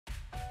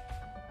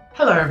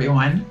Hello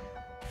everyone.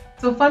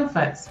 So fun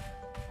facts,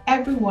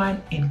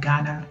 everyone in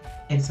Ghana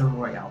is a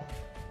royal.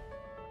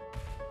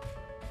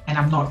 And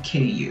I'm not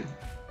kidding you,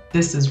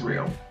 this is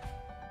real.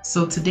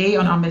 So today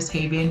on Honest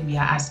Haven, we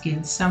are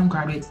asking some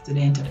graduate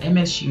students at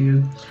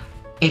MSU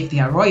if they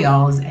are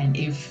royals, and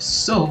if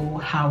so,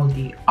 how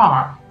they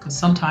are. Because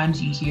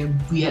sometimes you hear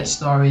weird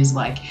stories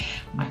like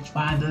my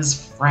father's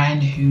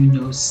friend who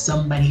knows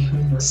somebody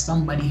who knows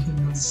somebody who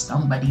knows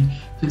somebody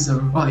who's a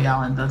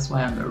royal, and that's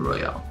why I'm a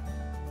royal.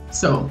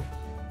 So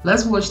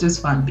let's watch this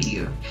fun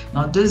video.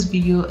 Now this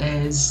video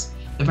is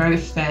the very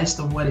first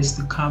of what is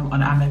to come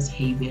on Honest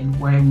Haven,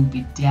 where we'll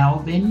be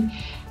delving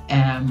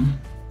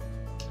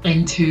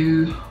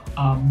into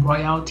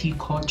royalty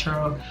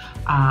culture,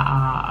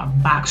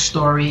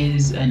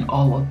 backstories and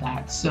all of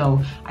that.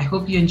 So I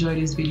hope you enjoy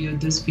this video.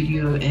 This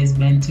video is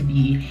meant to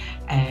be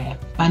a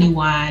funny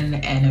one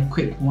and a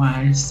quick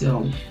one,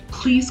 so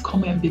please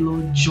comment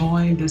below,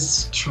 join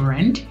this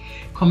trend.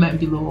 Comment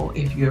below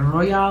if you're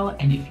royal,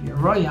 and if you're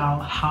royal,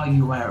 how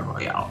you are a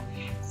royal.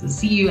 So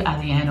see you at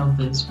the end of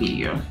this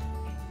video.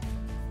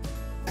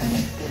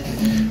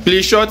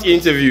 Please, short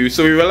interview.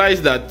 So we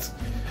realized that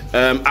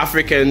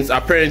Africans,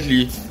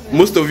 apparently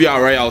most of you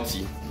are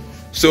royalty.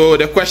 So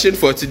the question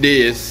for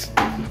today is,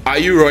 are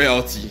you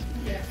royalty?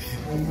 Yes.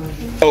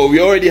 Oh,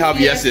 we already have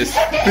yeses.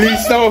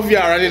 Please, some of you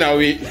are running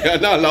away. You're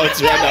not allowed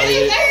to run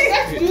away.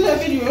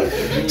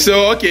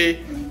 So okay,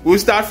 we'll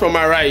start from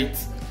my right.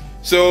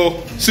 So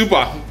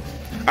Super,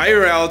 are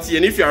you royalty?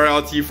 And if you're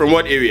royalty, from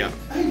what area?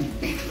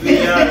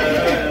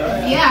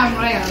 Yeah, I'm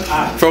royal.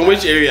 From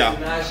which area?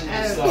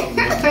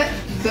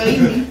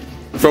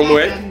 From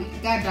where?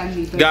 Grad.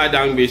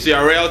 So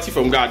you're royalty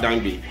from Grad.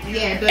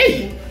 Yeah,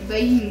 hey.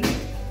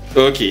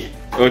 Okay.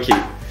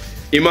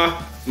 Ima,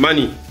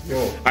 Money,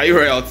 are you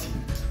royalty?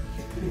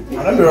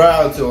 I don't be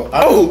royalty.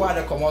 I don't want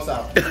to come out.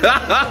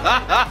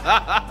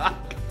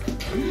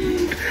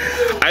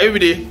 Are you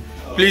ready?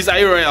 Please, are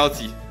you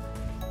royalty?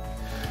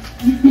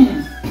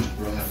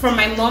 From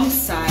my mom's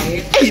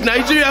side. Hey,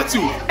 Nigeria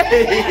too.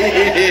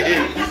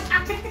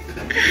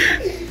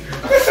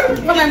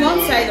 From my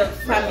mom's side of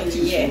family,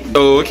 yeah.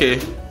 Oh, okay.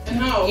 And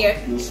how? Yeah.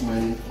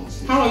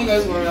 How are you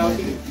guys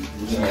royalty?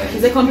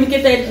 It's a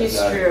complicated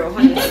history,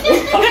 honestly.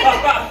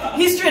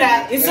 History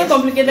that it's so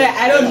complicated,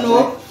 I don't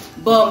know.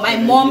 But my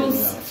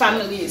mom's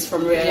family is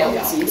from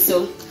royalty,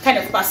 so kind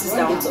of passes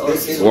down to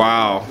us.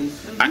 Wow.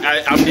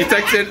 I'm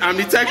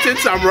detecting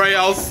some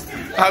royals.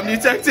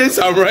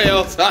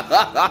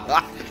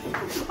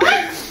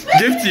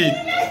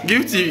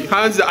 Gifty,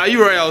 Hans, are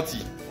you royalty?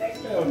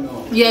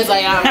 Yes, I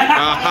am.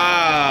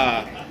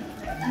 Aha.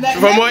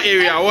 From what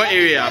area?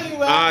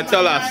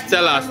 Tell us.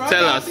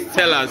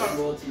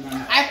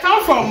 I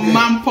come from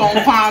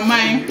Mampong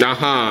Palmine.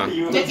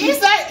 The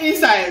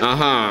inside.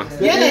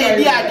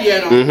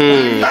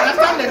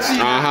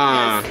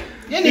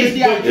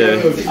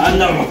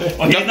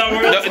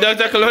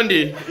 Dr.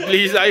 Kalondi,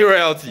 please, are you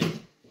royalty?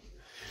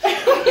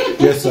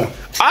 Yes, sir.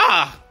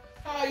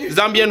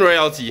 Zambian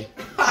royalty.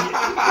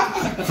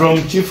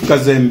 From Chief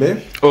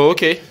Kazembe. Oh,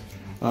 okay.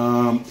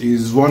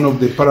 Is one of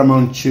the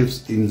paramount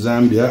chiefs in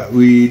Zambia.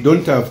 We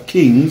don't have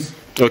kings.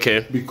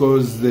 Okay.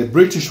 Because the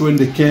British, when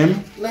they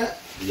came,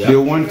 they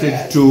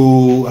wanted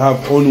to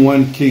have only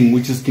one king,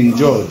 which is King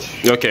George.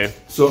 Okay.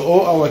 So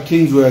all our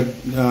kings were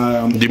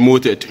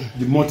demoted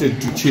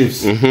to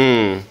chiefs.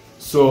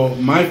 So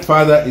my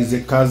father is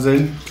a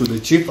cousin to the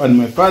chief, and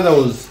my father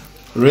was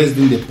raised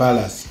in the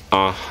palace.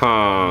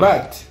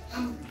 But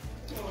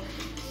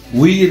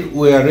we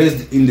were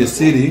raised in the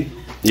city.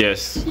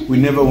 Yes. We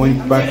never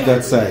went back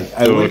that side.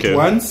 I went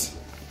once,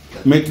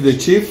 met the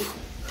chief,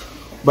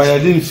 but I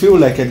didn't feel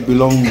like it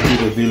belonged to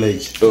the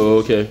village. Oh,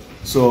 okay.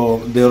 So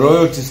the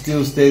royalty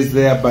still stays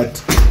there,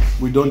 but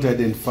we don't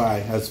identify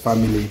as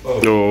family.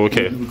 Oh,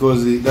 okay.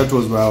 Because that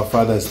was our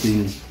father's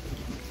thing.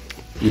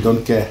 We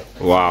don't care.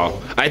 Wow.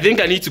 I think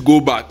I need to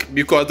go back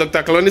because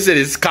Dr. Kaloni said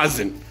his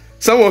cousin.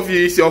 Some of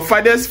you is your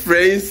father's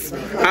friends,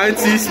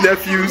 aunties,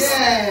 nephews,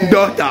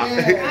 daughter.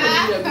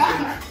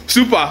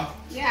 Super.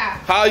 Yeah.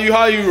 How you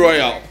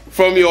royal?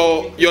 From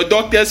your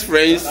doctor's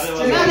friends,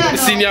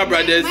 senior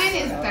brothers? Mine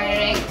is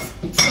direct.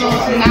 So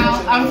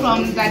now I'm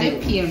from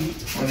Grad PM.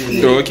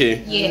 Oh,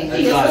 okay.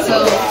 Yeah.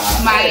 So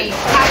my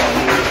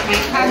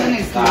cousin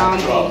is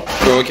Mambo.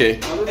 Oh, okay.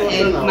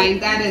 And my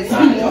dad is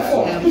Penny.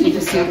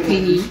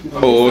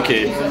 Oh,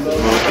 okay. So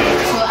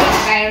I'm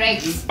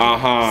direct.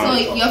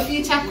 So your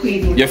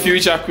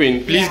future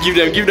queen. Please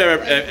give them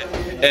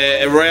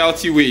a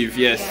royalty wave.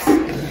 Yes.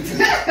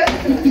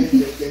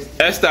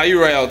 Esther, are you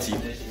royalty?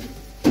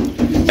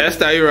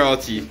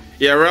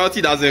 Yeah,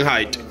 royalty doesn't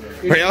hide.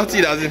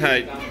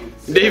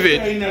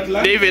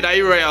 David, are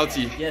you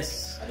royalty?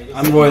 Yes,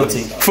 I'm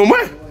royalty. From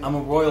where? I'm a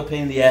royal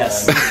pain in the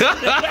ass.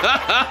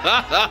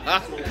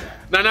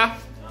 Nana,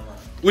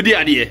 what the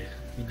idea?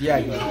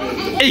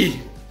 Hey.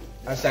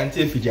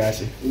 Asante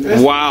Fijasi.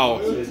 Wow.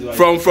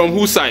 From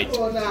whose side?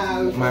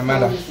 My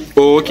mother.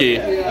 Oh,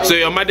 okay. So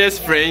your mother's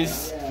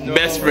friends,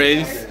 best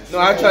friends, No,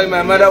 actually,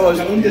 my mother was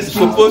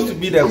supposed to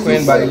be the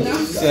queen, but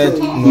said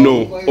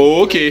no.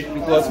 Oh, okay.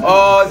 Because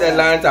all the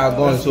lands are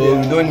gone, so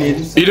we don't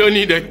need. You don't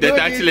need the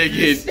title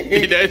again.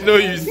 There's no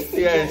use.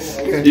 Yes.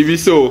 If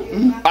it's so.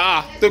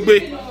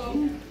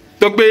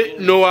 Togbe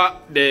Noah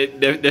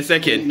the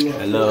second.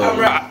 Hello.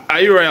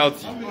 Are you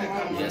royalty?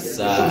 Yes,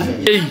 sir.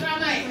 Hey.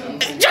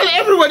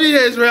 Everybody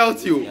here is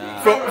royalty.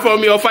 Yeah.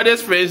 From your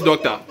father's friends,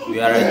 doctor. We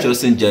are a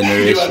chosen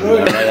generation. We are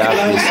royal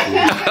priesthood.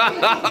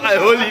 A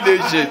holy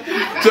nation.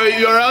 So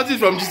your royalty is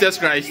from Jesus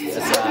Christ. Yes,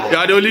 you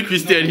are the only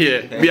Christian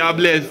here. We are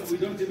blessed.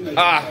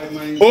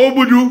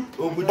 Obudu.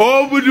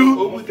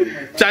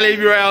 Charlie,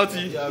 be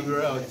royalty.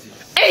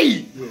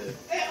 Hey.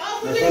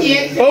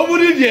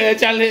 Obudu there,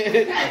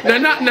 Charlie.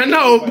 Nana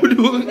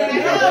Obudu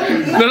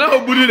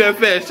the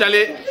first,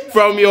 Charlie.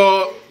 From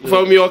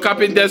your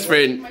carpenter's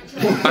friend.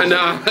 And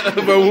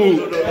from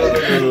who?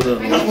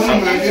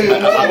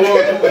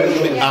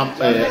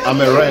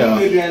 I'm a royal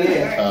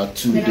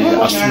to the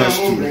Asuna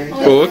student.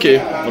 Oh, okay.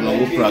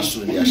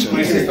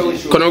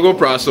 Konogo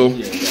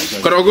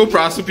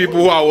Praso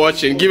people who are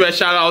watching, give a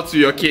shout out to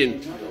your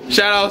king.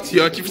 Shout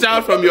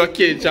out from your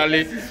king,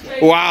 Charlie.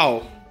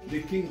 Wow.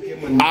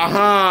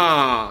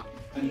 Aha.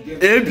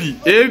 Abi.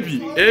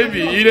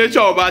 You know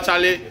your about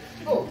Charlie.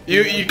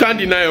 You can't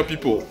deny your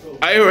people.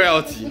 Are you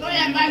royalty? No,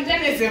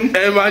 evangelism.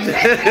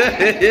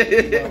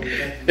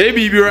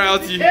 Maybe you be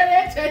royalty.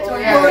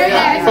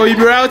 Oh, you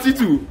be royalty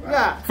too?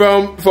 Yeah.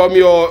 From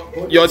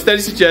your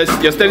study teachers,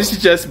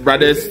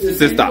 brothers,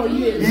 sister.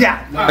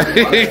 Yeah.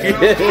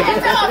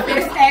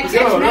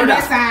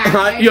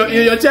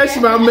 your church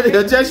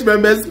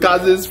members,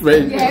 cousins,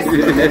 friends. Yes.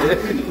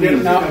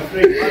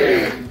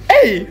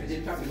 Hey.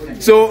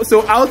 So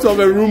out of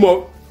a room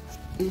of.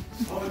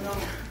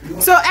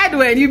 So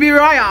Edwin, you be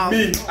royal.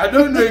 Me, I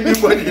don't know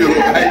anybody. I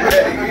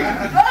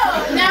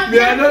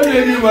don't know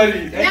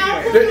anybody.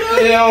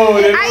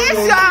 Are you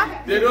sure?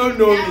 They don't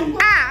know me.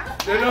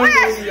 They don't know me.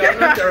 I'm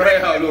not a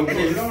royal. No,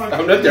 please.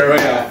 I'm not a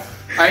royal.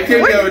 I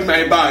came here with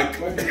my bag.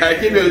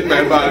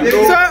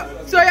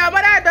 So your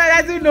mother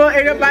doesn't know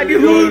anybody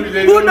who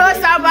knows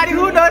somebody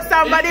who's a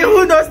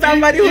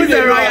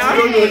royal. I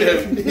don't know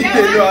them.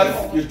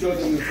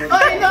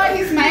 Oh, you know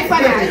he's my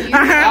father.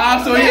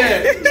 So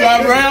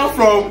I'm royal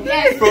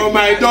from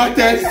my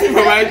daughter's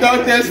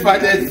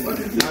fathers.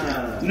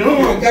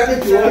 No, gather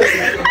to us.